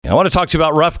I want to talk to you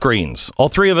about Rough Greens. All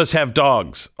three of us have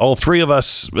dogs. All three of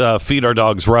us feed our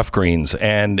dogs Rough Greens,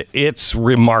 and it's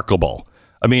remarkable.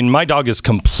 I mean, my dog is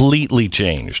completely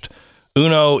changed.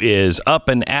 Uno is up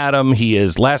and at him. He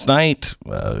is last night.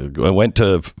 I went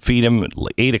to feed him at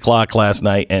 8 o'clock last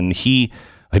night, and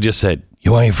I just said,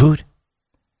 "You want your food?"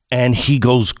 And he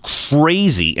goes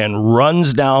crazy and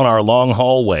runs down our long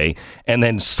hallway and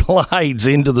then slides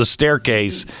into the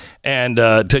staircase and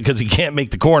because he can't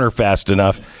make the corner fast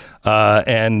enough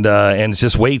and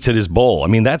just waits at his bowl. I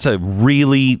mean, that's a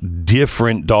really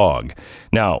different dog.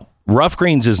 Now, Rough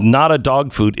Greens is not a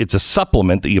dog food. It's a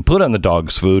supplement that you put on the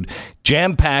dog's food,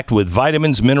 jam-packed with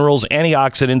vitamins, minerals,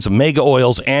 antioxidants, omega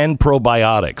oils, and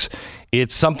probiotics.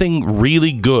 It's something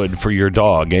really good for your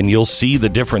dog, and you'll see the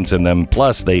difference in them.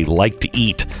 Plus, they like to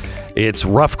eat. It's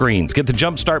Rough Greens. Get the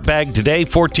Jumpstart bag today,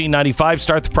 $14.95.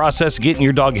 Start the process of getting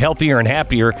your dog healthier and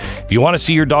happier. If you want to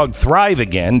see your dog thrive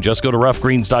again, just go to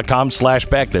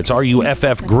roughgreens.com/Beck. That's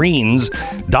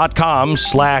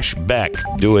RUFFgreens.com/Beck.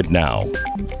 Do it now.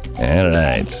 All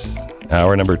right.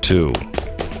 Hour number 2.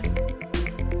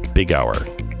 Big hour.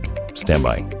 Stand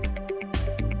by.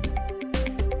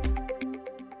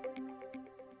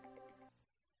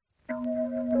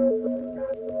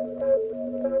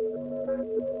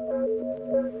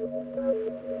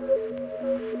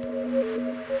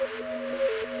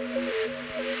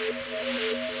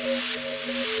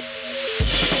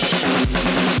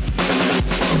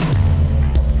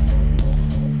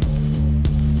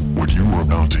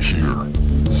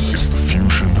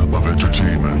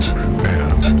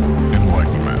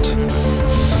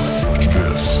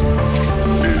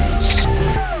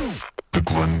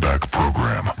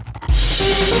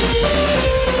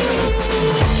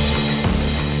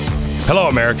 Hello,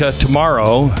 America.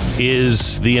 Tomorrow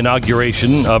is the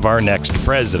inauguration of our next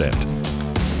president.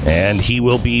 And he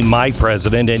will be my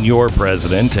president and your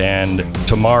president. And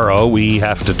tomorrow we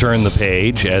have to turn the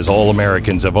page, as all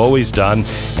Americans have always done,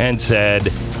 and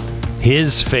said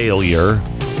his failure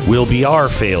will be our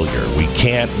failure. We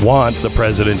can't want the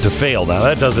president to fail. Now,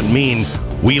 that doesn't mean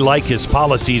we like his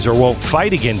policies or won't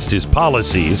fight against his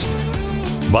policies.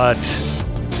 But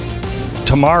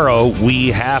tomorrow,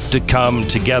 we have to come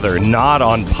together, not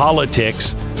on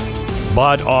politics,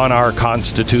 but on our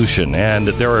Constitution. And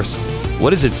there are,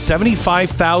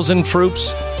 75,000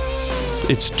 troops?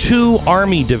 It's 2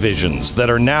 Army divisions that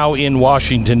are now in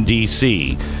Washington,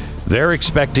 D.C. They're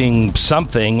expecting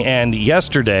something. And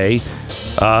yesterday,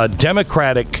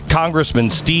 Democratic Congressman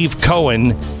Steve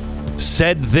Cohen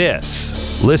said this.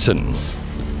 Listen.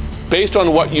 Based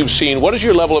on what you've seen, what is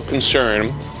your level of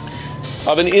concern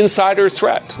of an insider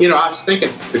threat? I was thinking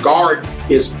the Guard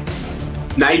is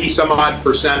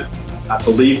 90-some-odd%, I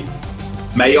believe,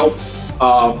 male.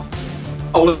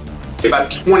 Only about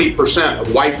 20%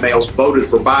 of white males voted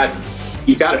for Biden.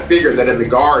 You got to figure that in the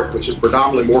Guard, which is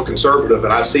predominantly more conservative,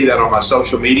 and I see that on my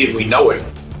social media, and we know it,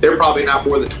 they're probably not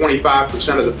more than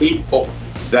 25% of the people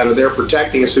that are there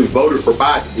protecting us who voted for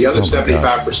Biden. The other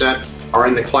 75% are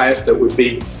in the class that would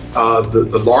be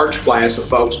the large class of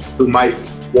folks who might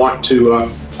want to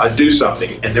do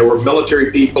something. And there were military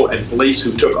people and police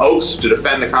who took oaths to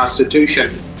defend the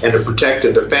Constitution and to protect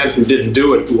and defend who didn't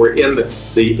do it, who were in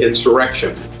the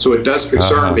insurrection. So it does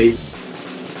concern me.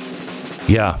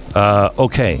 Yeah.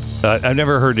 Okay. I've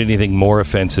never heard anything more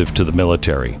offensive to the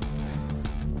military.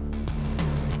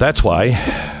 That's why,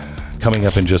 coming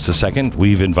up in just a second,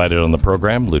 we've invited on the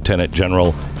program Lieutenant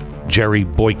General Jerry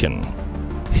Boykin.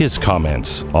 His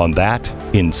comments on that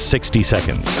in 60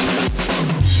 seconds.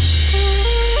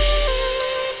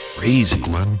 Crazy.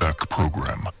 Glenn Beck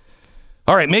program.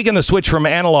 All right, making the switch from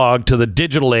analog to the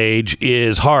digital age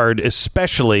is hard,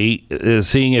 especially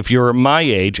seeing if you're my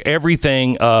age.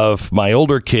 Everything of my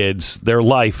older kids, their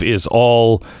life is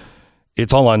all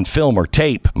on film or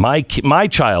tape. My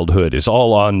childhood is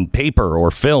all on paper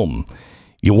or film.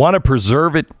 You want to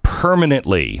preserve it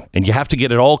permanently, and you have to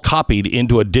get it all copied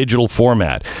into a digital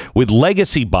format. With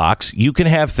Legacy Box, you can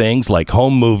have things like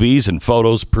home movies and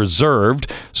photos preserved,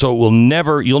 so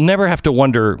you'll never have to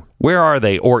wonder where are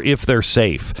they or if they're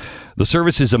safe. The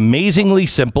service is amazingly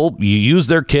simple. You use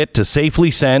their kit to safely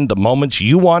send the moments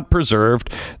you want preserved.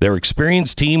 Their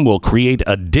experienced team will create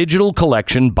a digital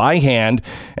collection by hand,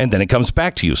 and then it comes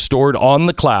back to you, stored on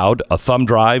the cloud, a thumb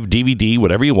drive, DVD,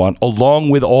 whatever you want, along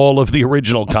with all of the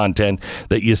original content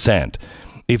that you sent.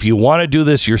 If you want to do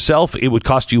this yourself, it would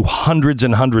cost you hundreds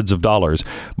and hundreds of dollars.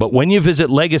 But when you visit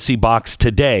Legacy Box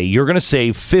today, you're going to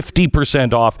save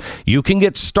 50% off. You can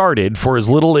get started for as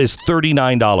little as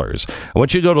 $39. I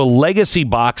want you to go to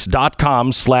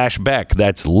legacybox.com/Beck.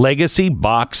 That's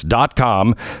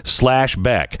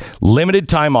legacybox.com/Beck. Limited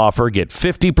time offer. Get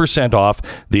 50% off.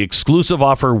 The exclusive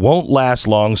offer won't last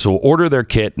long, so order their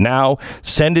kit now.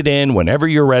 Send it in whenever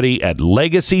you're ready at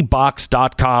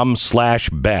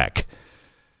legacybox.com/Beck.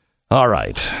 All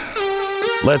right.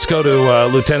 Let's go to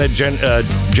Lieutenant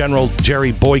General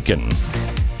Jerry Boykin.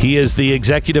 He is the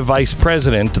Executive Vice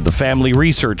President of the Family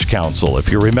Research Council. If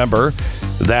you remember,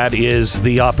 that is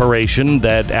the operation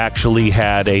that actually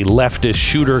had a leftist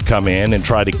shooter come in and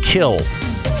try to kill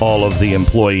all of the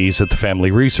employees at the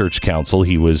Family Research Council.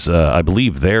 He was, I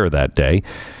believe, there that day.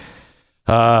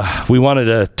 We wanted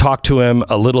to talk to him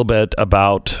a little bit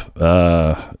about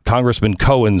Congressman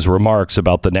Cohen's remarks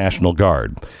about the National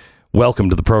Guard. Welcome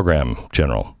to the program,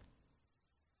 General.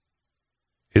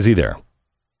 Is he there?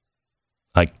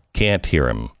 I can't hear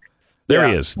him. There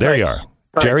he is. There you are.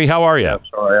 Thanks. Jerry, how are you? I'm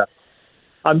sorry.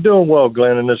 I'm doing well,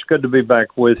 Glenn, and it's good to be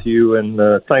back with you, and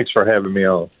thanks for having me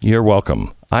on. You're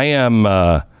welcome. I'm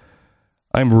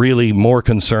really more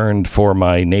concerned for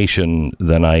my nation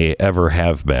than I ever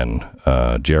have been,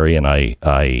 Jerry, and I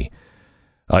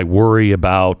worry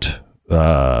about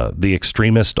the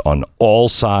extremists on all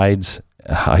sides.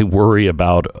 I worry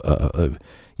about, a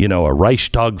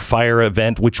Reichstag fire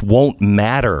event, which won't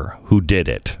matter who did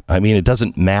it. I mean, it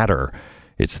doesn't matter.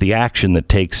 It's the action that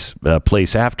takes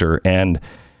place after. And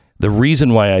the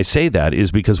reason why I say that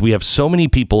is because we have so many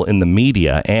people in the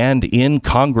media and in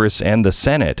Congress and the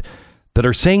Senate that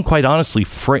are saying, quite honestly,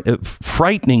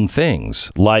 frightening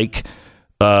things like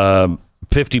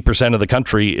 50% of the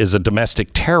country is a domestic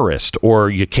terrorist, or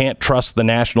you can't trust the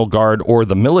National Guard or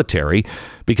the military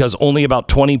because only about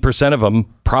 20% of them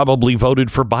probably voted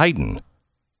for Biden.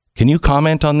 Can you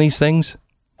comment on these things?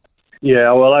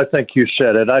 Yeah, well, I think you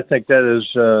said it. I think that is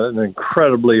an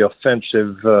incredibly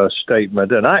offensive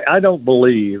statement. And I don't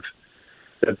believe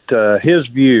that his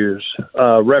views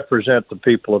represent the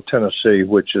people of Tennessee,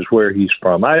 which is where he's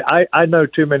from. I know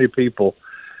too many people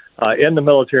in the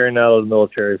military and out of the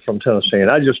military from Tennessee, and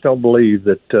I just don't believe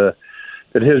that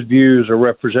his views are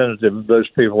representative of those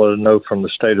people that I know from the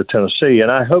state of Tennessee.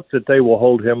 And I hope that they will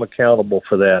hold him accountable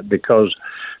for that, because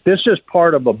this is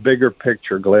part of a bigger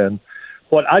picture, Glenn.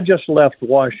 I just left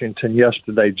Washington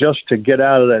yesterday just to get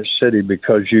out of that city,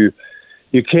 because you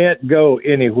can't go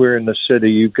anywhere in the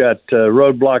city. You've got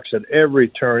roadblocks at every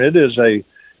turn.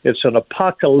 It's an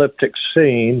apocalyptic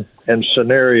scene and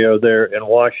scenario there in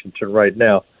Washington right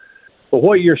now. But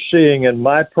what you're seeing, in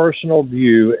my personal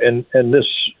view, and this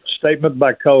statement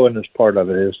by Cohen is part of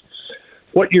it, is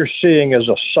what you're seeing is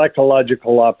a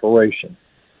psychological operation.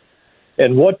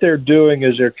 And what they're doing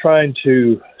is they're trying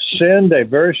to send a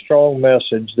very strong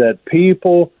message that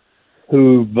people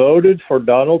who voted for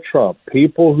Donald Trump,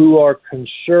 people who are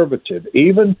conservative,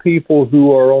 even people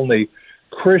who are on the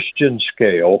Christian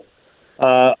scale,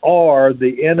 are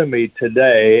the enemy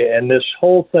today. And this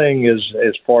whole thing is,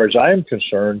 as far as I'm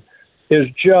concerned, is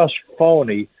just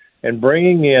phony and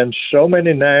bringing in so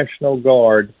many National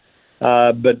Guard.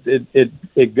 But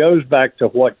it goes back to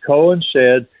what Cohen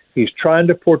said. He's trying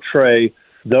to portray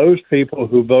those people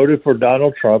who voted for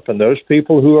Donald Trump and those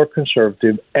people who are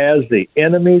conservative as the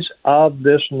enemies of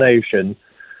this nation,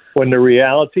 when the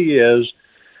reality is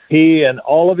he and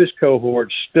all of his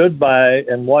cohorts stood by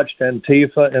and watched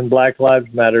Antifa and Black Lives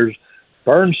Matter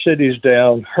burn cities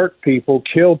down, hurt people,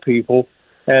 kill people,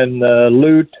 and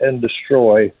loot and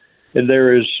destroy. And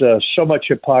there is so much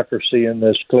hypocrisy in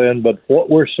this, Glenn. But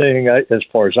what we're seeing, as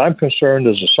far as I'm concerned,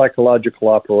 is a psychological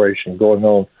operation going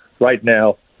on right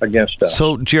now against us.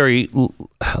 So, Jerry,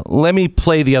 let me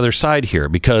play the other side here,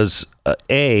 because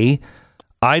I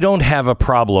don't have a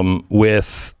problem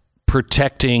with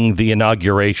protecting the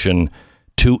inauguration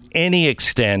to any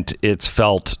extent it's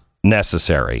felt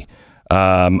necessary.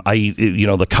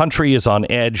 The country is on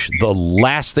edge. The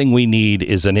last thing we need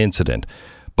is an incident.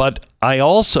 But I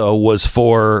also was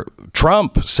for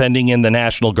Trump sending in the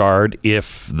National Guard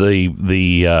if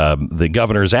the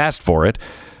governors asked for it,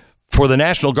 for the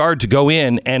National Guard to go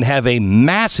in and have a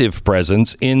massive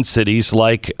presence in cities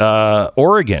like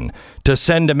Oregon to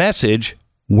send a message.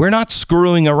 We're not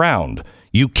screwing around.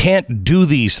 You can't do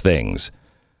these things.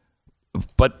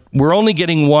 But we're only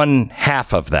getting one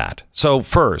half of that. So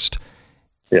first,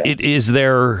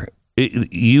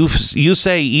 you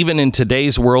say even in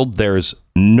today's world, there's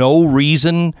no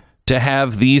reason to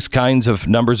have these kinds of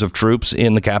numbers of troops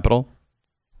in the Capitol?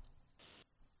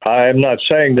 I'm not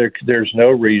saying there's no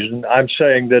reason. I'm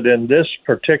saying that in this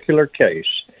particular case,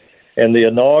 and the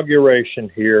inauguration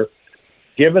here,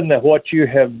 given that what you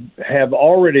have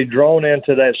already drawn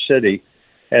into that city,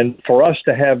 and for us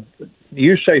to have,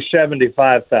 you say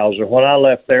 75,000. When I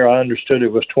left there, I understood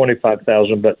it was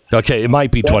 25,000. But okay, it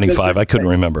might be 25. I couldn't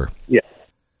remember. Yeah.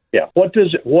 What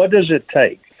does it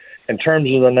take in terms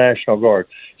of the National Guard?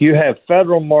 You have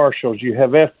federal marshals, you have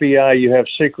FBI, you have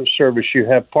Secret Service, you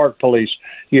have Park Police,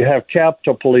 you have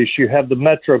Capitol Police, you have the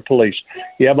Metro Police.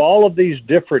 You have all of these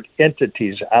different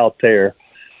entities out there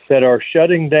that are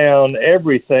shutting down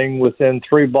everything within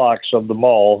 3 blocks of the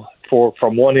mall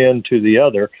from one end to the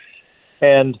other.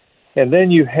 And then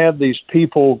you have these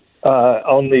people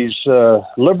on these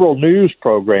liberal news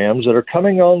programs that are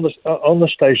coming on the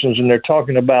stations, and they're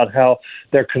talking about how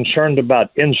they're concerned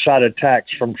about inside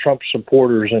attacks from Trump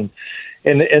supporters, and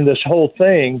this whole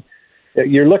thing.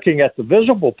 You're looking at the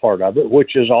visible part of it,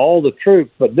 which is all the truth,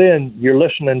 but then you're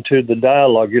listening to the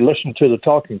dialogue, you're listening to the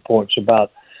talking points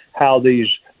about how these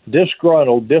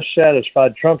disgruntled,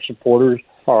 dissatisfied Trump supporters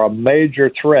are a major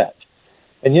threat.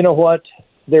 And you know what?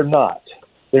 They're not.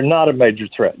 They're not a major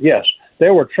threat. Yes,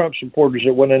 there were Trump supporters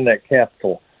that went in that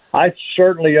Capitol. I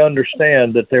certainly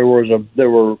understand that there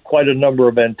were quite a number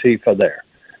of Antifa there,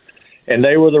 and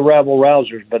they were the rabble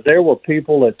rousers. But there were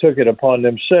people that took it upon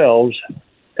themselves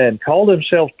and called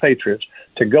themselves patriots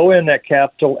to go in that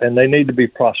Capitol, and they need to be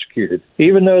prosecuted.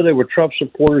 Even though they were Trump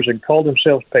supporters and called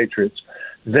themselves patriots,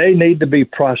 they need to be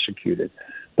prosecuted.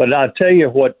 But I tell you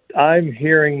what I'm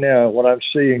hearing now, what I'm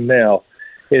seeing now,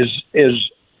 is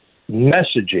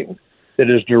messaging that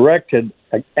is directed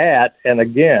at and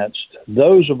against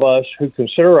those of us who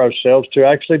consider ourselves to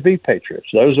actually be patriots,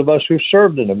 those of us who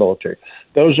served in the military,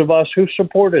 those of us who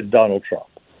supported Donald Trump.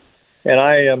 And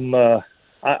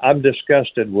I'm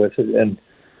disgusted with it.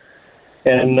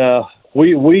 And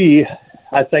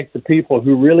I think the people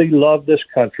who really love this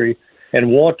country and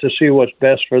want to see what's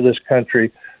best for this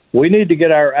country, we need to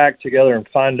get our act together and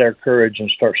find our courage and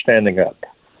start standing up.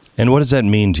 And what does that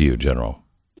mean to you, General?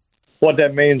 What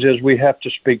that means is we have to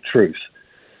speak truth.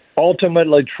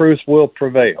 Ultimately, truth will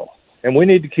prevail. And we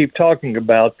need to keep talking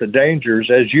about the dangers,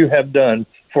 as you have done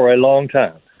for a long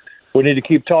time. We need to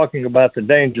keep talking about the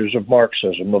dangers of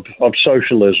Marxism, of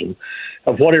socialism,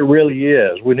 of what it really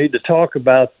is. We need to talk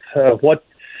about what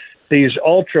these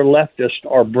ultra-leftists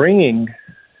are bringing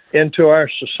into our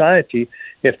society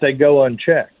if they go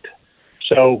unchecked.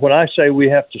 So when I say we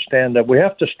have to stand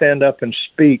up and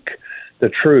speak the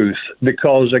truth,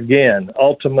 because, again,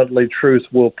 ultimately truth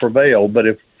will prevail. But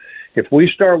if we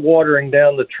start watering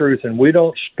down the truth and we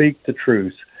don't speak the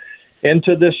truth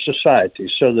into this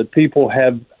society so that people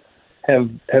have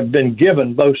been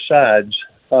given both sides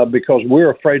because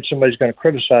we're afraid somebody's going to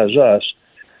criticize us,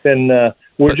 then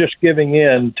we're just giving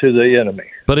in to the enemy.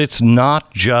 But it's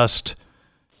not just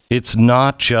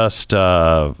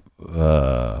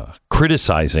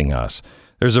criticizing us.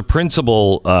 There's a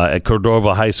principal at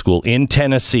Cordova High School in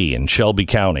Tennessee, in Shelby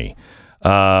County,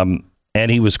 and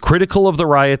he was critical of the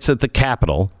riots at the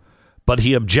Capitol, but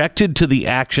he objected to the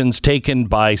actions taken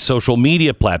by social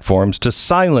media platforms to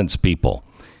silence people.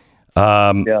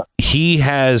 He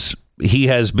has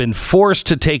been forced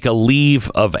to take a leave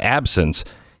of absence.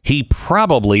 He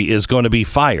probably is going to be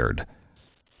fired.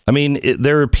 I mean,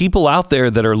 there are people out there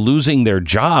that are losing their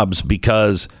jobs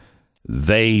because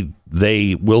they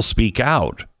will speak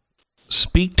out.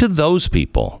 Speak to those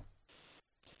people.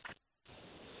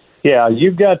 Yeah,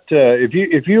 you've got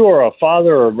if you are a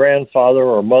father or a grandfather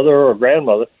or a mother or a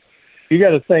grandmother, you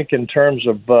got to think in terms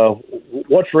of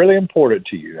what's really important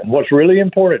to you. And what's really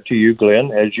important to you,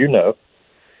 Glenn, as you know,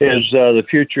 is the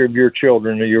future of your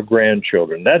children or your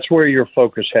grandchildren. That's where your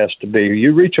focus has to be.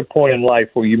 You reach a point in life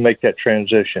where you make that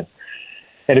transition.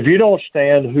 And if you don't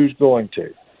stand, who's going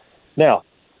to? Now,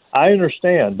 I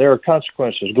understand there are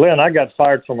consequences. Glenn, I got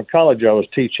fired from a college I was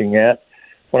teaching at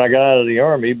when I got out of the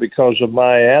Army because of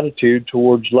my attitude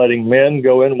towards letting men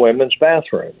go in women's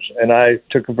bathrooms. And I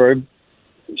took a very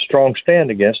strong stand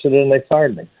against it, and they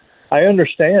fired me. I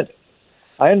understand it.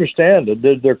 I understand that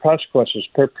there are consequences,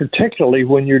 particularly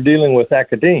when you're dealing with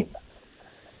academia.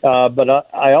 But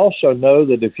I also know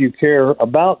that if you care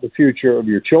about the future of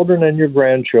your children and your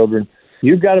grandchildren,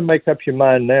 you've got to make up your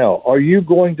mind now. Are you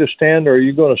going to stand, or are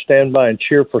you going to stand by and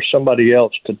cheer for somebody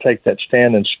else to take that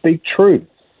stand and speak truth?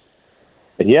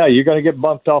 And yeah, you're going to get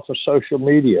bumped off of social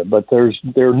media, but there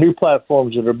are new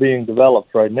platforms that are being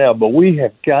developed right now. But we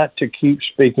have got to keep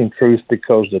speaking truth,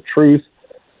 because the truth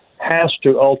has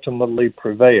to ultimately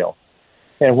prevail.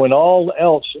 And when all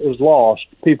else is lost,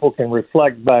 people can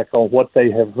reflect back on what they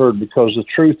have heard, because the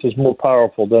truth is more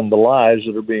powerful than the lies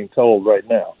that are being told right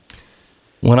now.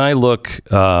 When I look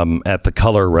at the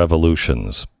color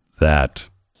revolutions that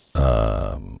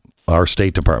our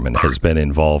State Department has been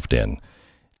involved in,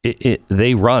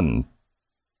 they run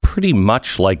pretty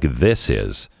much like this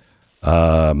is.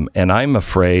 And I'm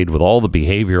afraid, with all the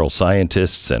behavioral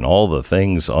scientists and all the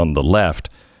things on the left,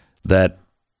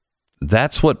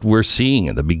 that's what we're seeing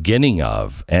at the beginning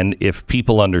of. And if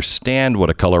people understand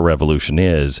what a color revolution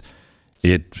is,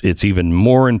 it's even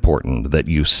more important that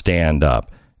you stand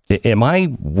up. Am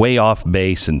I way off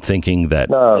base in thinking that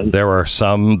there are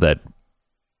some that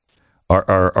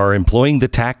are employing the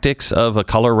tactics of a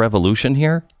color revolution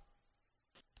here?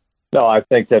 No, I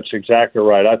think that's exactly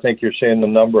right. I think you're seeing a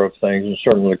number of things, and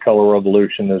certainly the color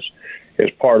revolution is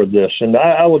part of this. And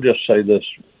I will just say this,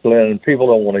 Glenn, and people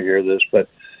don't want to hear this, but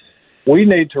we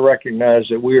need to recognize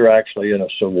that we are actually in a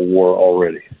civil war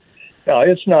already. Now,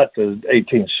 it's not the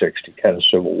 1860 kind of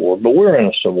civil war, but we're in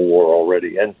a civil war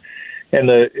already. And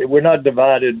we're not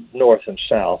divided north and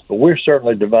south, but we're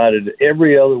certainly divided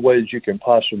every other way that you can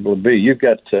possibly be. You've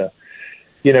got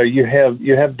you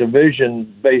have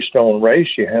division based on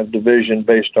race, you have division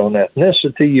based on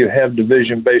ethnicity, you have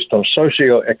division based on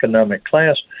socioeconomic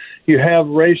class, you have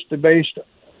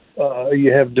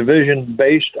you have division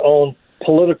based on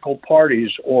political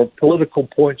parties or political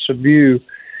points of view,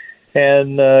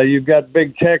 and you've got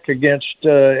big tech against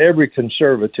every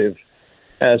conservative.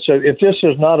 So if this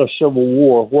is not a civil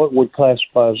war, what would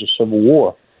classify as a civil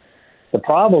war? The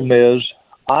problem is,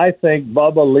 I think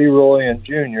Bubba, Leroy, and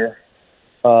Junior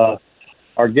are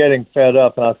getting fed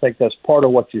up, and I think that's part of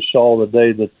what you saw the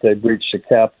day that they breached the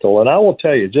Capitol. And I will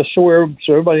tell you, just so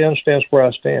everybody understands where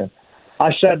I stand,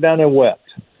 I sat down and wept.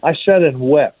 I sat and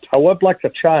wept. I wept like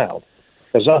a child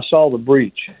as I saw the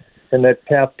breach in that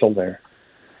Capitol there,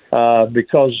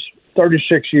 because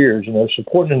 36 years,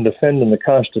 supporting and defending the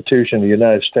Constitution of the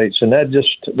United States, and it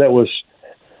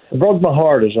broke my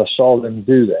heart as I saw them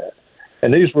do that.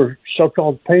 And these were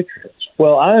so-called patriots.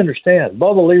 Well, I understand.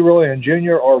 Bubba, Leroy, and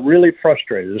Junior are really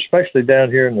frustrated, especially down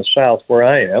here in the South where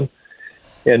I am.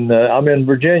 And I'm in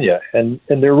Virginia, and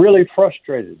they're really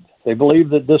frustrated. They believe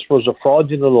that this was a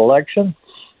fraudulent election.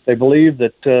 They believe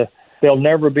that there'll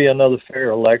never be another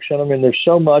fair election. I mean, there's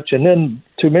so much. And then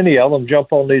too many of them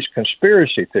jump on these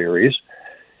conspiracy theories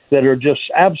that are just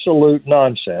absolute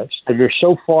nonsense, that are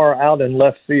so far out in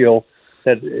left field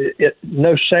that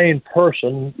no sane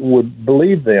person would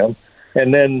believe them.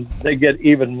 And then they get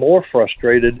even more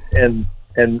frustrated. And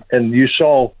you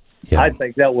saw, I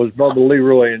think that was Bubba,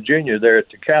 Leroy, and Junior there at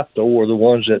the Capitol were the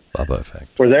ones that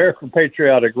were there for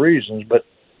patriotic reasons, but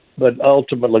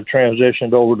ultimately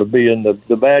transitioned over to being the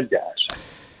bad guys.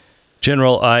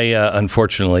 General, I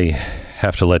unfortunately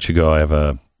have to let you go. I have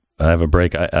a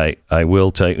break. I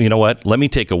will tell you. You know what? Let me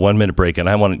take a 1-minute break, and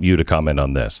I want you to comment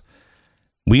on this.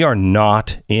 We are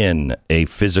not in a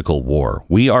physical war.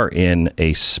 We are in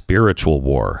a spiritual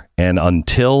war. And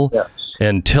until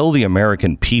the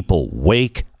American people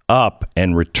wake up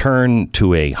and return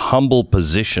to a humble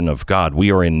position of God,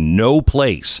 we are in no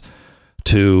place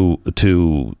to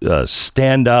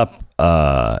stand up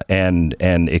and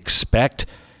expect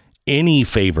any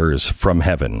favors from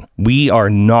heaven. We are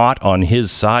not on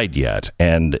his side yet,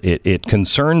 and it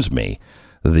concerns me,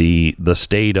 the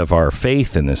state of our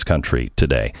faith in this country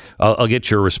today. I'll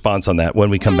get your response on that when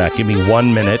we come back. Give me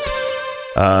 1 minute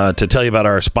to tell you about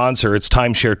our sponsor. It's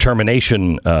Timeshare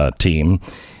Termination Team.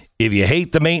 If you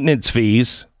hate the maintenance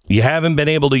fees, you haven't been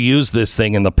able to use this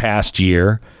thing in the past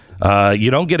year, you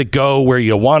don't get to go where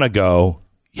you want to go.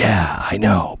 Yeah, I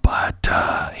know, but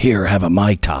here, have a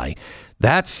Mai Tai.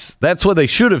 That's what they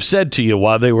should have said to you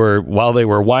while they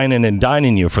were whining and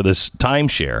dining you for this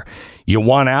timeshare. You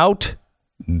want out?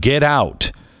 Get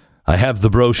out. I have the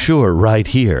brochure right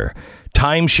here.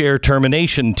 Timeshare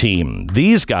Termination Team.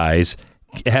 These guys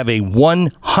have a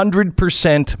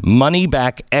 100%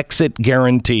 money-back exit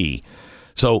guarantee.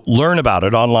 So learn about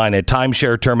it online at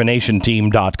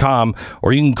timeshareterminationteam.com,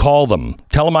 or you can call them.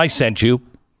 Tell them I sent you.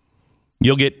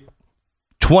 You'll get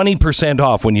 20%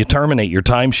 off when you terminate your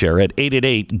timeshare at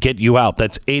 888-GET-YOU-OUT.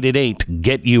 That's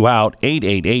 888-GET-YOU-OUT,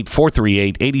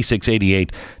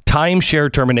 888-438-8688,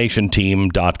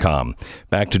 timeshareterminationteam.com.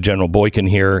 Back to General Boykin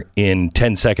here in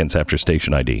 10 seconds after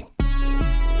station ID.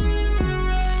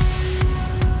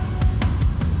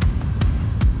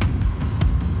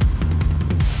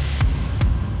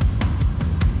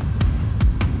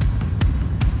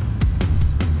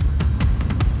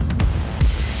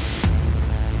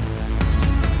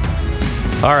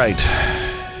 All right,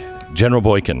 General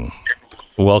Boykin,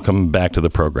 welcome back to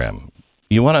the program.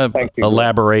 You want to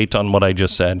elaborate on what I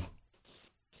just said?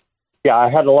 Yeah, I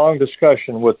had a long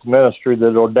discussion with the ministry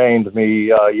that ordained me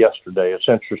yesterday. It's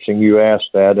interesting you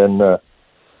asked that. And,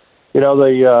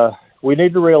 we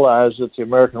need to realize that the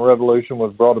American Revolution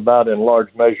was brought about in large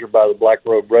measure by the Black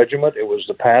Robe Regiment. It was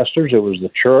the pastors. It was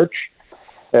the church.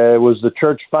 It was the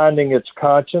church finding its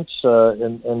conscience.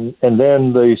 And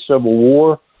then the Civil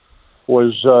War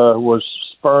was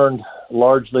spurned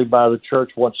largely by the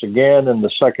church once again in the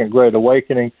Second Great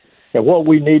Awakening. And what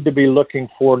we need to be looking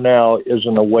for now is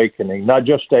an awakening, not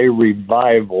just a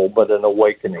revival, but an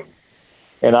awakening.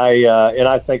 And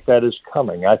I think that is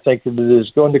coming. I think that it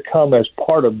is going to come as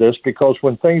part of this, because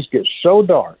when things get so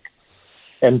dark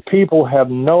and people have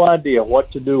no idea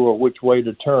what to do or which way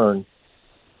to turn,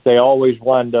 they always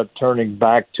wind up turning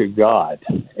back to God.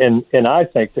 And I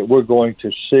think that we're going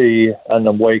to see an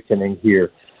awakening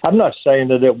here. I'm not saying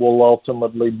that it will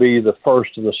ultimately be the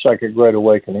first of the Second Great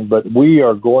Awakening, but we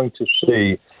are going to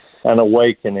see an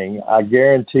awakening. I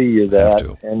guarantee you that.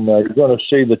 And you're going to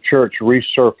see the church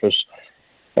resurface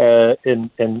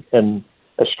and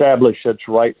establish its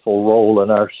rightful role in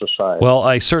our society. Well,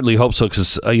 I certainly hope so,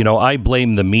 because, I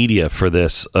blame the media for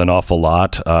this an awful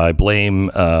lot. I blame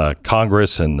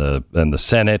Congress and the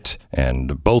Senate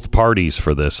and both parties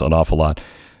for this an awful lot,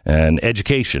 and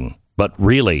education. But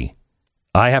really,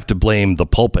 I have to blame the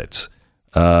pulpits.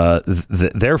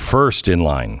 They're first in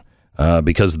line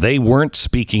because they weren't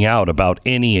speaking out about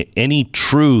any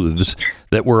truths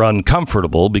that were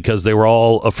uncomfortable, because they were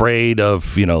all afraid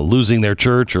of losing their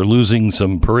church or losing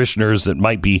some parishioners that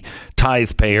might be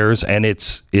tithe payers, and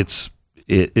that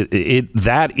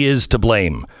is to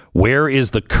blame. Where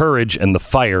is the courage and the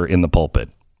fire in the pulpit?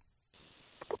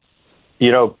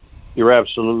 You're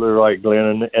absolutely right,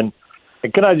 Glenn, and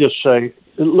can I just say,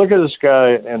 look at this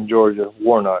guy in Georgia,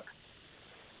 Warnock,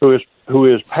 who is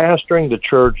pastoring the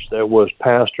church that was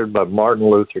pastored by Martin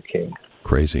Luther King.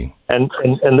 Crazy. And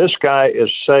this guy is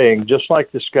saying, just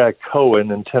like this guy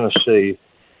Cohen in Tennessee,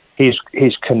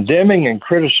 he's condemning and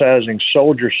criticizing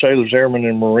soldiers, sailors, airmen,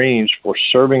 and Marines for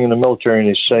serving in the military, and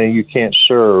he's saying you can't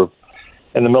serve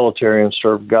in the military and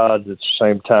serve God at the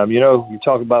same time. You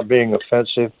talk about being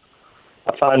offensive.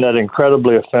 I find that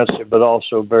incredibly offensive, but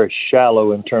also very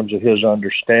shallow in terms of his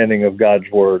understanding of God's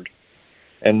word.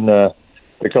 And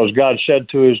because God said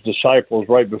to his disciples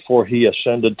right before he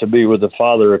ascended to be with the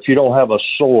Father, if you don't have a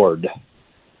sword,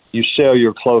 you sell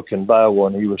your cloak and buy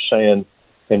one. He was saying,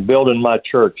 in building my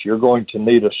church, you're going to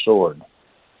need a sword.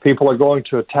 People are going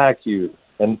to attack you.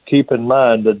 And keep in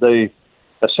mind that they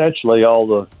essentially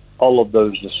all of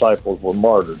those disciples were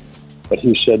martyred. But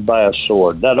he said, buy a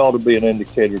sword. That ought to be an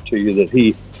indicator to you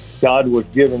that God was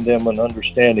giving them an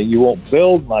understanding. You won't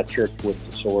build my church with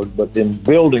the sword, but in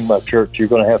building my church, you're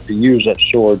going to have to use that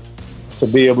sword to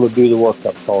be able to do the work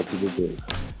I've called you to do.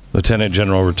 Lieutenant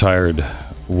General retired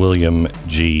William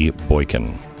G.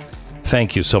 Boykin,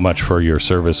 thank you so much for your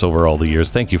service over all the years.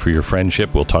 Thank you for your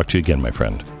friendship. We'll talk to you again, my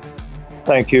friend.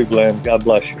 Thank you, Glenn. God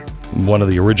bless you. One of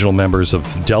the original members of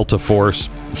Delta Force.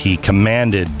 He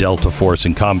commanded Delta Force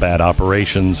in combat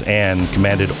operations and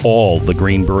commanded all the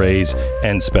Green Berets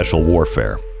and Special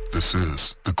Warfare. This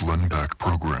is the Glenn Beck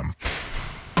Program.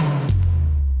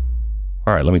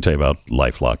 All right, let me tell you about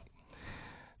LifeLock.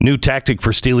 New tactic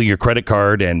for stealing your credit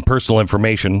card and personal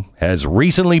information has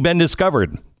recently been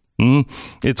discovered.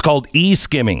 It's called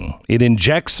e-skimming. It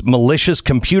injects malicious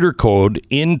computer code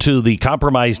into the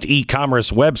compromised e-commerce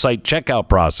website checkout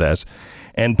process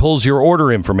and pulls your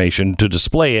order information to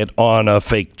display it on a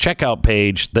fake checkout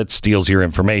page that steals your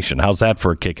information. How's that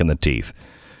for a kick in the teeth?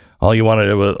 All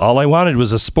I wanted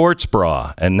was a sports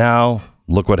bra, and now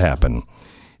look what happened.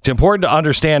 It's important to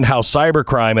understand how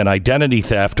cybercrime and identity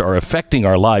theft are affecting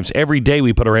our lives. Every day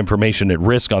we put our information at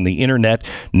risk on the internet.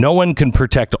 No one can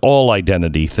protect all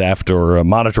identity theft or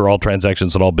monitor all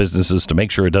transactions at all businesses to make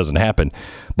sure it doesn't happen.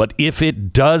 But if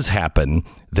it does happen,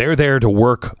 they're there to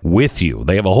work with you.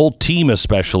 They have a whole team of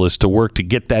specialists to work to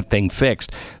get that thing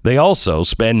fixed. They also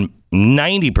spend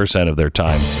 90% of their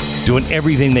time doing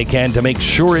everything they can to make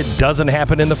sure it doesn't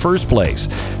happen in the first place.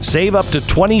 Save up to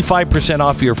 25%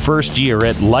 off your first year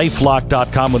at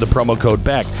LifeLock.com with the promo code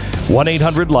BECK.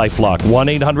 1-800-LifeLock,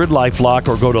 1-800-LifeLock,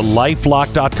 or go to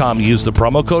LifeLock.com. Use the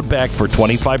promo code BECK for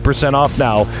 25% off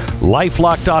now.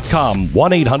 LifeLock.com,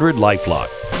 1-800-LifeLock.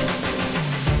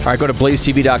 All right, go to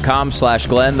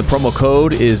blazetv.com/Glenn. The promo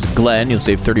code is Glenn. You'll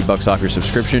save $30 off your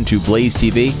subscription to Blaze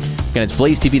TV. Again, it's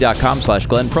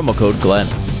blazetv.com/Glenn. Promo code Glenn.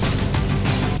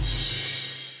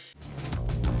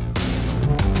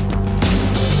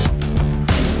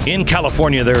 In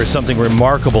California, there is something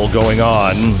remarkable going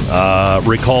on.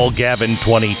 Recall Gavin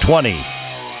 2020.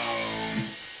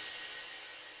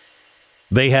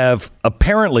 They have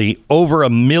apparently over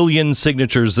 1 million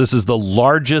signatures. This is the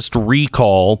largest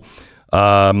recall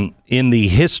in the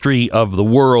history of the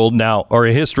world now, or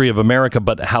a history of America.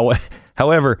 But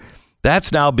however,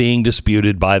 that's now being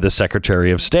disputed by the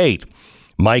Secretary of State.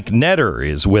 Mike Netter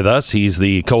is with us. He's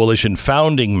the coalition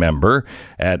founding member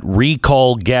at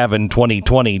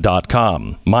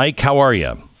recallgavin2020.com. Mike, how are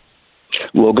you?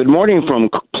 Well, good morning from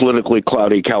politically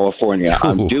cloudy California.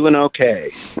 I'm doing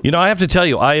okay. You know, I have to tell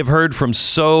you, I have heard from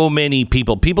so many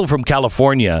people. People from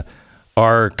California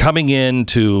are coming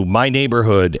into my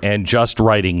neighborhood and just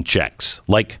writing checks,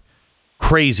 like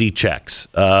crazy checks,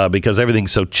 because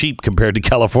everything's so cheap compared to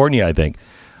California, I think.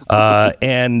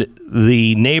 And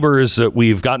the neighbors that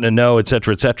we've gotten to know, et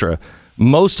cetera,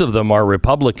 most of them are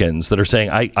Republicans that are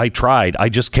saying, I tried. I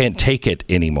just can't take it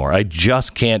anymore. I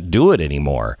just can't do it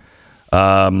anymore.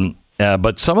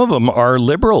 But some of them are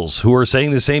liberals who are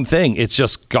saying the same thing. It's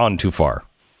just gone too far.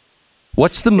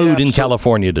 What's the mood in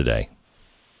California today?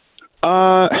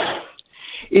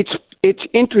 It's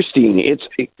interesting.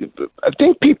 I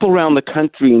think people around the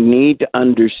country need to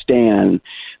understand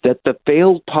that the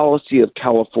failed policy of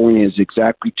California is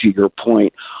exactly to your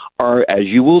point, are, as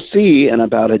you will see in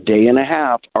about a day and a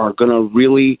half, are going to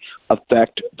really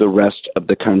affect the rest of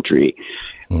the country.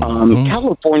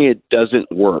 California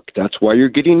doesn't work. That's why you're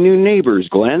getting new neighbors,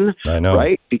 Glenn. I know.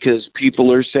 Right? Because people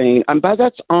are saying, and by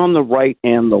that's on the right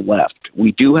and the left.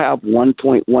 We do have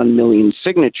 1.1 million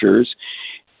signatures.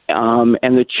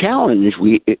 And the challenge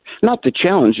the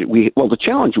challenge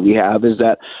we have is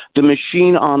that the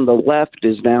machine on the left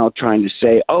is now trying to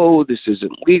say, oh, this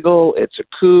isn't legal. It's a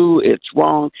coup. It's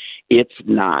wrong. It's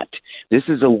not. This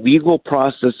is a legal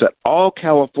process that all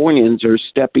Californians are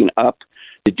stepping up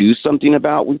to do something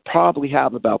about. We probably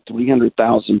have about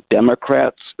 300,000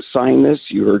 Democrats sign this.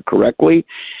 You heard correctly.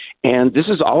 And this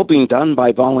is all being done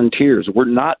by volunteers. We're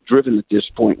not driven at this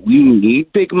point. We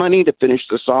need big money to finish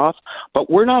this off, but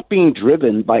we're not being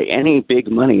driven by any big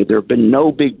money. There have been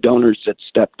no big donors that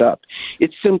stepped up.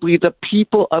 It's simply the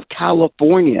people of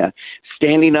California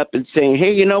standing up and saying,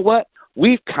 hey, you know what?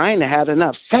 We've kind of had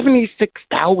enough.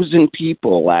 76,000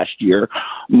 people last year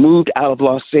moved out of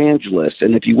Los Angeles.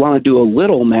 And if you want to do a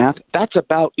little math, that's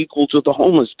about equal to the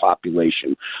homeless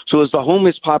population. So as the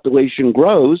homeless population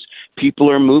grows,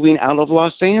 people are moving out of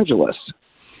Los Angeles.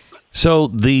 So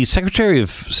the Secretary of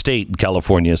State in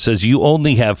California says you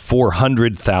only have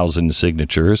 400,000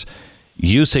 signatures.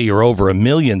 You say you're over 1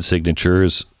 million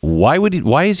signatures. Why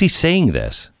is he saying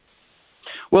this?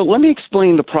 Well, let me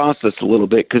explain the process a little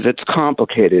bit because it's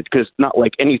complicated. Because not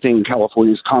like anything in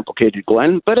California is complicated,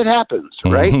 Glenn, but it happens,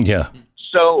 right? Yeah.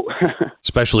 So,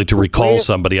 especially to recall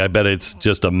somebody, I bet it's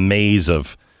just a maze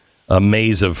of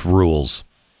rules.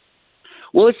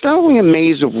 Well, it's not only a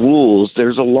maze of rules.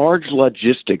 There's a large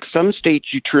logistics. Some states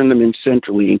you turn them in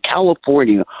centrally. In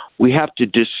California, we have to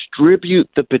distribute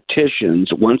the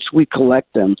petitions once we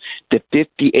collect them to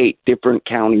 58 different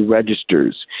county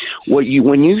registers.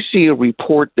 When you see a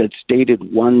report that's dated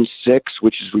 1/6,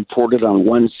 which is reported on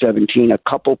 1/17, a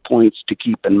couple points to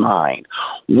keep in mind.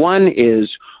 One is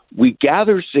we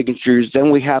gather signatures,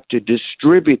 then we have to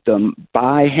distribute them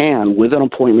by hand with an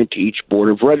appointment to each board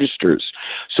of registers.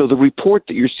 So the report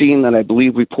that you're seeing that I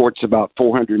believe reports about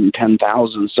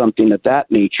 410,000, something of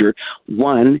that nature,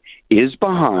 one, is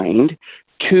behind.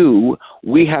 Two,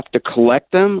 we have to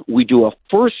collect them. We do a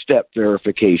first-step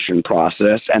verification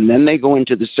process, and then they go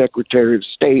into the Secretary of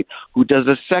State, who does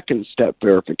a second-step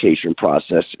verification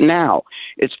process. Now,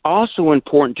 it's also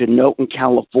important to note in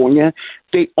California,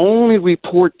 they only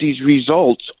report these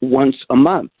results once a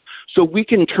month. So we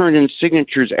can turn in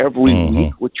signatures every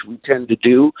week, which we tend to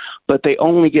do, but they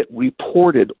only get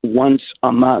reported once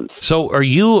a month. So are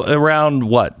you around,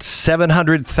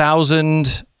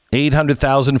 700,000,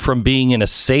 800,000 from being in a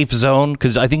safe zone?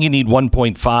 Because I think you need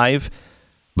 1.5,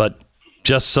 but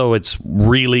just so it's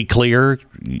really clear,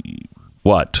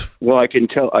 what? Well, I can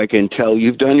tell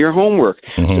you've done your homework.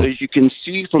 So as you can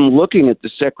see from looking at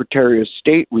the Secretary of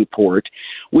State report,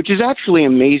 which is actually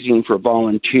amazing for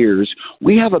volunteers,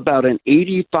 we have about an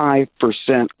 85%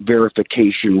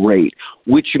 verification rate,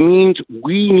 which means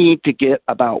we need to get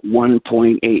about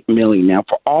 1.8 million. Now,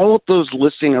 for all of those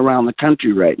listening around the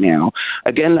country right now,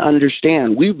 again,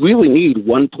 understand, we really need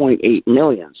 1.8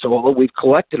 million. So although we've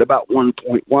collected about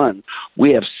 1.1,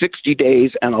 we have 60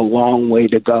 days and a long way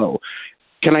to go.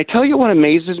 Can I tell you what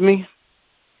amazes me?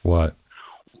 What?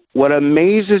 What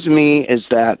amazes me is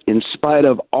that in spite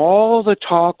of all the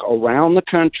talk around the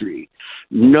country,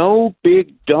 no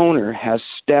big donor has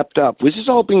stepped up. This is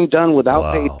all being done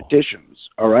without paid petitions,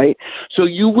 all right? So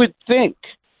you would think,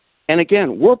 And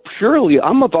again,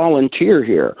 I'm a volunteer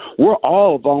here. We're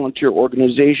all a volunteer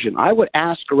organization. I would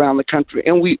ask around the country,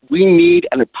 and we need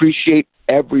and appreciate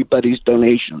everybody's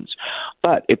donations.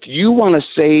 But if you want to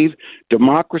save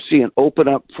democracy and open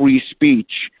up free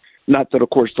speech, not that, of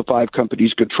course, the 5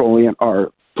 companies controlling it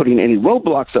are putting any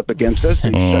roadblocks up against us.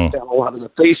 They shut down a lot of the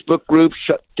Facebook groups,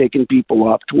 taking people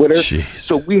off Twitter. Jeez.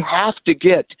 So we have to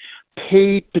get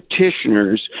paid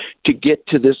petitioners to get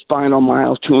to this final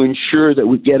mile to ensure that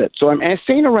we get it. So I'm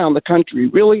saying around the country,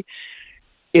 really,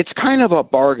 it's kind of a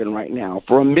bargain right now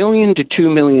for $1 million to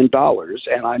 $2 million.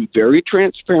 And I'm very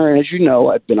transparent, as you know.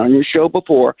 I've been on your show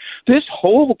before. This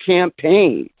whole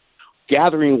campaign,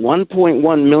 gathering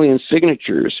 1.1 million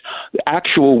signatures, the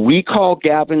actual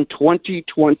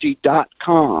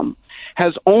recallgavin2020.com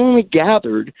has only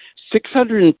gathered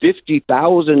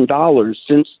 $650,000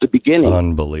 since the beginning.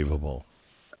 Unbelievable.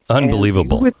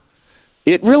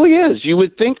 It really is. You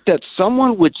would think that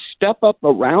someone would step up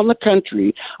around the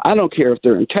country. I don't care if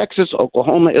they're in Texas,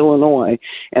 Oklahoma, Illinois,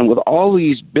 and with all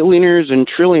these billionaires and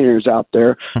trillionaires out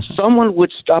there, someone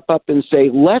would step up and say,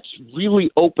 let's really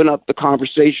open up the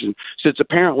conversation, since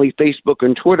apparently Facebook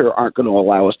and Twitter aren't going to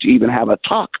allow us to even have a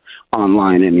talk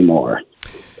online anymore.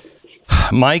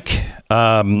 Mike,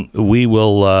 we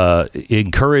will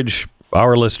encourage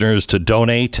our listeners to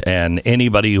donate, and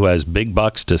anybody who has big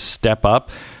bucks to step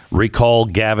up.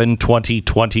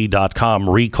 RecallGavin2020.com,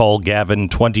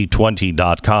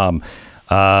 RecallGavin2020.com.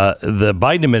 The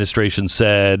Biden administration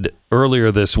said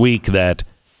earlier this week that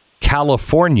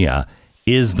California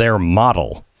is their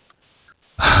model.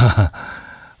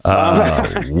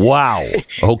 Wow.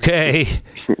 Okay.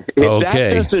 If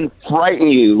that doesn't frighten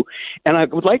you, and I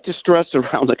would like to stress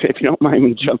around, if you don't mind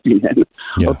me jumping in,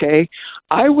 okay?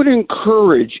 I would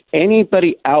encourage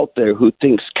anybody out there who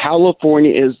thinks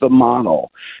California is the model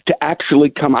to actually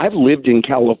come. I've lived in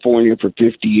California for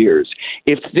 50 years.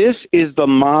 If this is the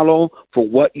model for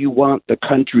what you want the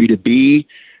country to be,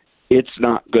 it's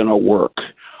not going to work.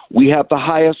 We have the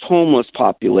highest homeless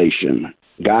population.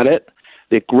 Got it?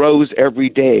 It grows every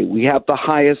day. We have the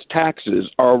highest taxes.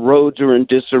 Our roads are in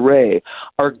disarray.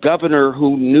 Our governor,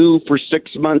 who knew for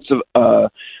 6 months of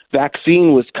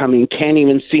vaccine was coming, can't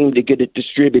even seem to get it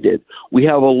distributed. We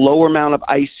have a lower amount of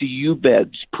ICU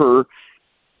beds per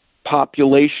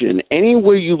population.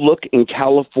 Anywhere you look in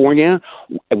California,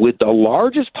 with the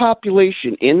largest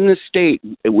population in the state,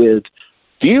 with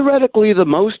theoretically the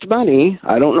most money,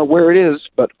 I don't know where it is,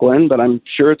 but Glenn, but I'm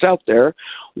sure it's out there,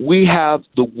 we have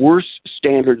the worst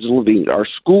standards of living. Our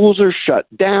schools are shut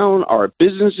down. Our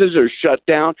businesses are shut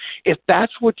down. If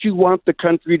that's what you want the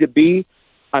country to be,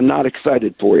 I'm not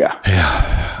excited for you.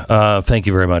 Yeah. Thank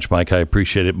you very much, Mike. I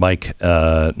appreciate it. Mike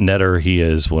Netter, he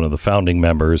is one of the founding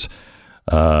members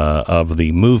of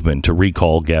the movement to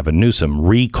recall Gavin Newsom.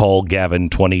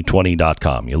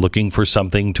 RecallGavin2020.com. You're looking for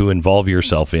something to involve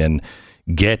yourself in,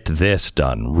 get this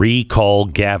done.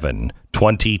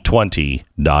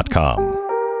 RecallGavin2020.com.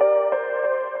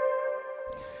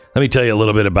 Let me tell you a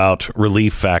little bit about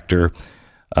Relief Factor.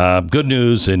 Good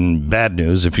news and bad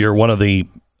news. If you're one of the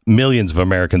millions of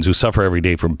Americans who suffer every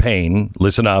day from pain,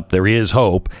 listen up. There is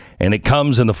hope, and it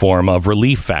comes in the form of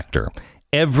Relief Factor.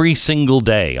 Every single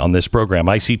day on this program,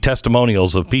 I see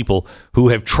testimonials of people who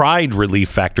have tried Relief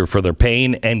Factor for their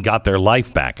pain and got their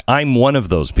life back. I'm one of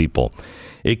those people.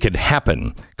 It could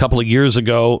happen. A couple of years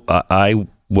ago, I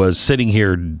was sitting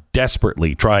here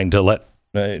desperately trying to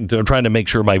make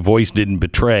sure my voice didn't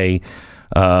betray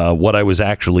what I was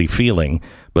actually feeling.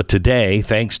 But today,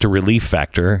 thanks to Relief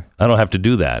Factor, I don't have to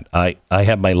do that. I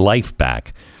have my life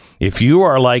back. If you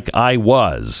are like I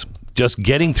was, just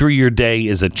getting through your day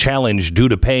is a challenge due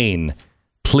to pain,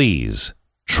 please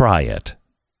try it.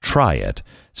 Try it.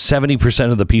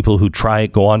 70% of the people who try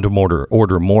it go on to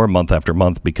order more month after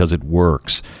month because it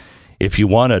works. If you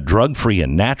want a drug-free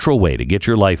and natural way to get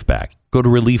your life back, go to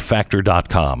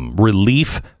ReliefFactor.com.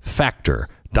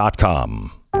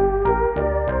 ReliefFactor.com.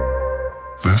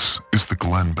 This is the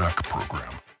Glenn Beck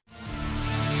Program.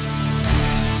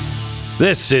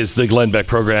 This is the Glenn Beck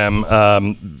Program.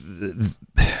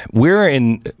 We're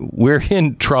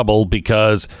in trouble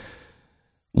because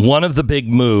one of the big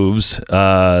moves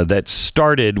that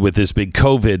started with this big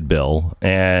COVID bill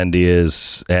and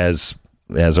is, as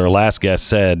our last guest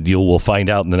said, you will find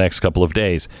out in the next couple of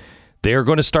days, they're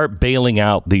going to start bailing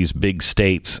out these big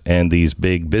states and these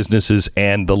big businesses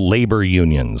and the labor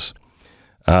unions.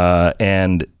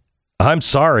 And I'm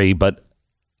sorry, but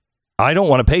I don't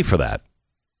want to pay for that.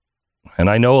 And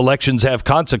I know elections have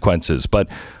consequences, but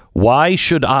why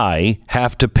should I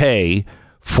have to pay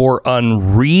for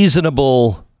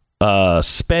unreasonable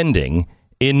spending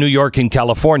in New York and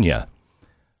California?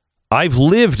 I've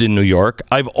lived in New York.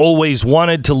 I've always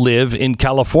wanted to live in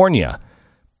California.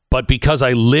 But because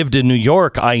I lived in New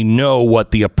York, I know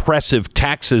what the oppressive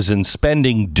taxes and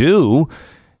spending do,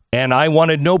 and I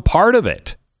wanted no part of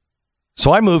it.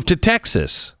 So I moved to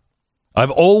Texas. I've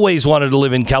always wanted to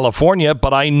live in California,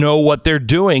 but I know what they're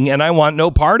doing, and I want no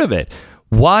part of it.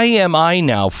 Why am I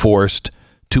now forced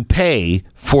to pay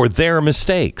for their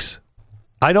mistakes?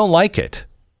 I don't like it.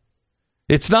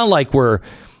 It's not like we're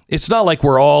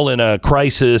all in a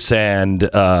crisis and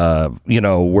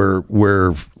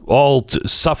we're all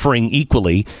suffering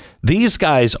equally. These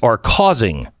guys are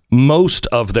causing most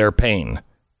of their pain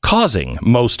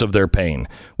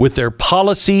with their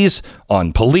policies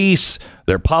on police,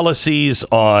 their policies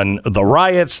on the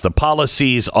riots, the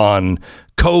policies on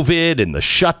COVID and the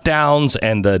shutdowns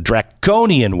and the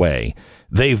draconian way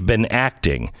they've been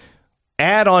acting.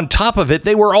 Add on top of it,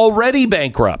 they were already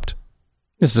bankrupt.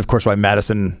 This is, of course, why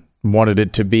Madison wanted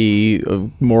it to be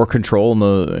more control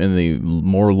in the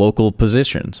more local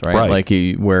positions, right? Like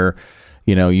where,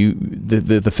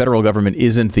 the federal government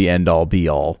isn't the end all be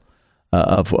all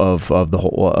of the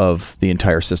whole of the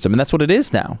entire system, and that's what it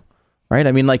is now, right?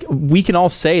 I mean, like, we can all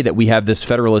say that we have this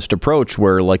federalist approach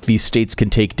where, like, these states can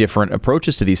take different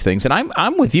approaches to these things, and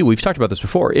I'm with you. We've talked about this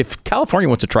before. If California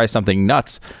wants to try something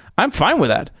nuts, I'm fine with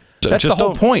that. That's the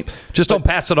whole point. Don't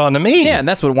pass it on to me. Yeah, and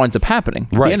that's what winds up happening.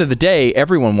 Right. At the end of the day,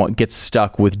 everyone gets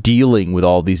stuck with dealing with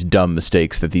all these dumb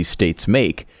mistakes that these states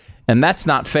make. And that's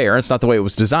not fair. It's not the way it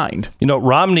was designed.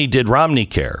 Romney did Romney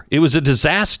Care. It was a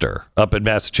disaster up in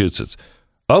Massachusetts.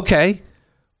 Okay.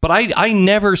 But I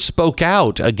never spoke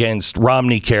out against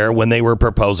Romney Care when they were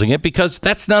proposing it because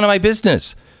that's none of my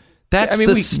business. That's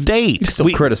the state. We still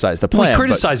criticized the plan. We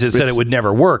criticized it, said it would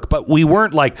never work, but we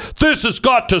weren't like, this has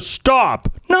got to stop.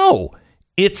 No,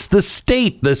 it's the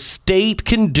state. The state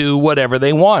can do whatever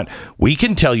they want. We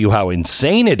can tell you how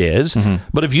insane it is,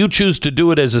 but if you choose to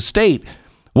do it as a state,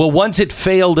 well, once it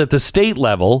failed at the state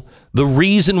level, the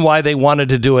reason why they wanted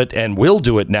to do it and will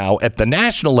do it now at the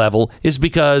national level is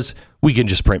because we can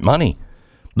just print money.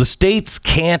 The states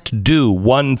can't do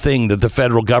one thing that the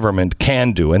federal government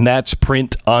can do, and that's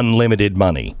print unlimited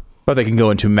money. But they can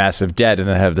go into massive debt and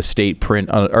then have the state print,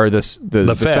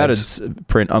 the feds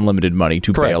print unlimited money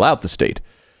to bail out the state.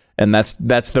 And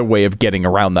that's their way of getting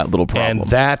around that little problem. And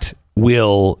that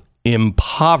will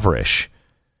impoverish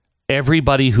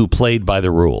everybody who played by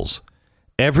the rules.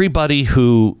 Everybody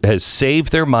who has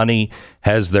saved their money,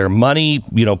 has their money,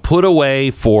 put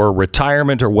away for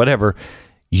retirement or whatever.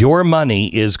 Your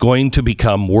money is going to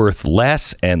become worth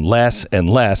less and less and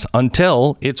less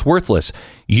until it's worthless.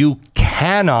 You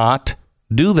cannot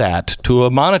do that to a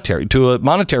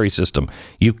monetary system.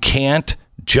 You can't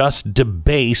just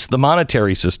debase the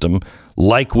monetary system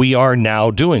like we are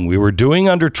now doing. We were doing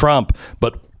under Trump,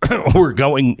 but we're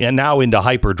going and now into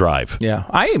hyperdrive. Yeah,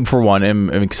 I, for one, am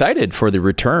excited for the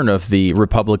return of the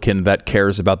Republican that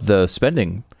cares about the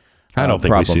spending. I don't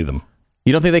think we see them.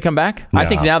 You don't think they come back? No. I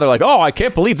think now they're like, oh, I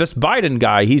can't believe this Biden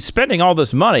guy. He's spending all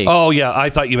this money. Oh, yeah.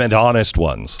 I thought you meant honest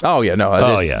ones. Oh, yeah.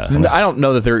 No. Yeah. I don't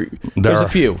know that there's a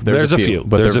few. There's a few.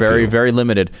 But they're very, very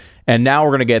limited. And now we're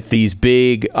going to get these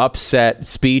big upset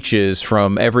speeches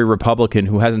from every Republican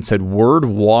who hasn't said word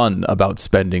one about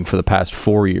spending for the past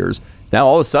 4 years. Now,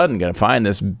 all of a sudden, going to find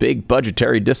this big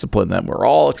budgetary discipline that we're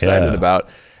all excited about.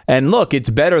 And look, it's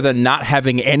better than not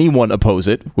having anyone oppose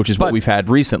it, which is what we've had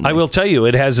recently. I will tell you,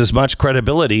 it has as much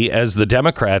credibility as the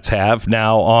Democrats have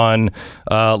now on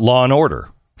Law and Order.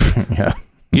 Yeah.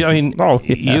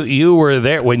 You were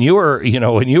there when you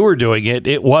were doing it.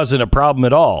 It wasn't a problem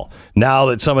at all. Now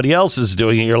that somebody else is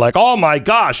doing it, you're like, oh my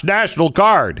gosh, National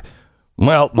Guard.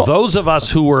 Well, those of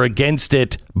us who were against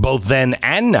it both then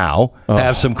and now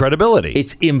have some credibility.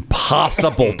 It's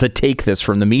impossible to take this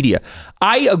from the media.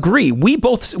 I agree. We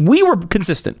were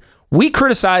consistent. We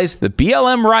criticized the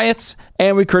BLM riots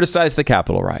and we criticized the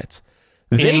Capitol riots.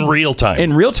 In real time.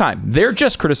 In real time. They're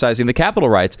just criticizing the Capitol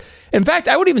riots. In fact,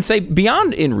 I would even say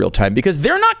beyond in real time, because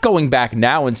they're not going back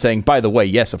now and saying, by the way,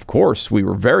 yes, of course, we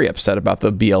were very upset about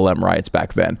the BLM riots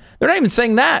back then. They're not even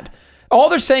saying that. All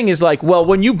they're saying is like, well,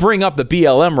 when you bring up the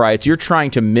BLM riots, you're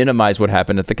trying to minimize what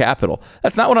happened at the Capitol.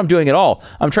 That's not what I'm doing at all.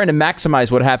 I'm trying to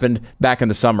maximize what happened back in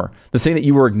the summer, the thing that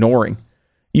you were ignoring.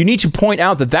 You need to point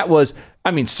out that was,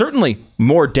 certainly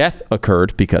more death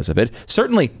occurred because of it.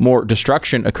 Certainly more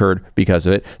destruction occurred because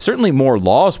of it. Certainly more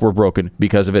laws were broken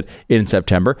because of it in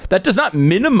September. That does not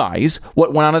minimize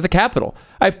what went on at the Capitol.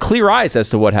 I have clear eyes as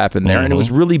to what happened there, and it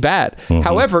was really bad.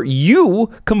 However,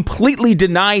 you completely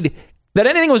denied that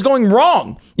anything was going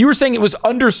wrong. You were saying it was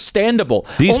understandable.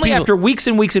 Only after weeks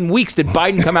and weeks and weeks did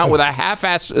Biden come out with a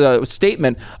half-assed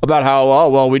statement about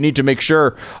how, we need to make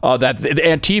sure that the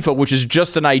Antifa, which is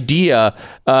just an idea,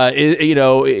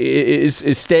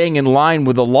 is staying in line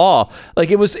with the law.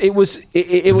 Like it was.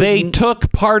 They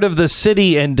took part of the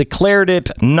city and declared it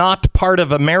not part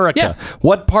of America. Yeah.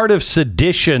 What part of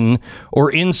sedition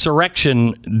or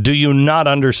insurrection do you not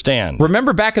understand?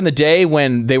 Remember back in the day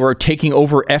when they were taking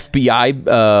over FBI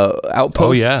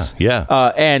outposts? Oh,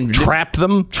 yeah. And trapped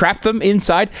them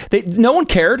inside. No one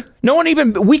cared.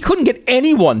 We couldn't get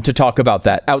anyone to talk about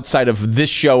that outside of this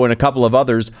show and a couple of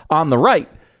others on the right.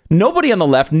 Nobody on the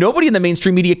left, nobody in the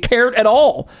mainstream media cared at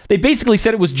all. They basically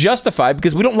said it was justified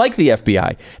because we don't like the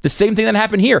FBI. The same thing that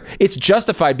happened here. It's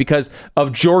justified because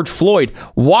of George Floyd.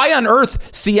 Why on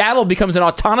earth Seattle becomes an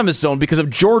autonomous zone because of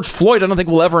George Floyd, I don't think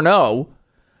we'll ever know.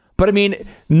 But I mean,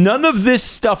 none of this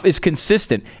stuff is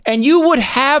consistent. And you would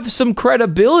have some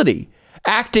credibility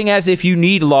acting as if you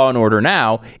need law and order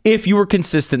now if you were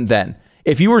consistent then.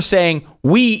 If you were saying,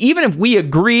 even if we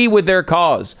agree with their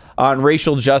cause on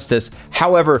racial justice,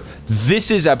 however, this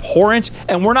is abhorrent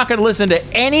and we're not going to listen to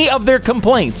any of their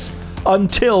complaints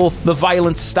until the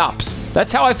violence stops.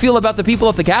 That's how I feel about the people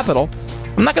at the Capitol.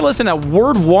 I'm not going to listen to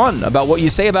word one about what you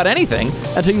say about anything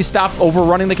until you stop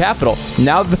overrunning the Capitol.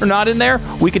 Now that they're not in there,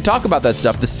 we could talk about that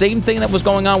stuff. The same thing that was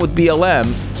going on with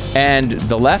BLM, and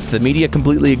the left, the media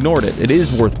completely ignored it. It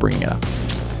is worth bringing up.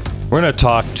 We're going to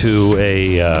talk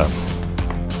to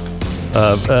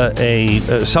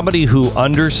somebody who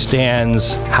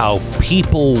understands how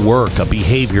people work, a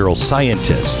behavioral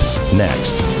scientist,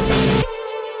 next.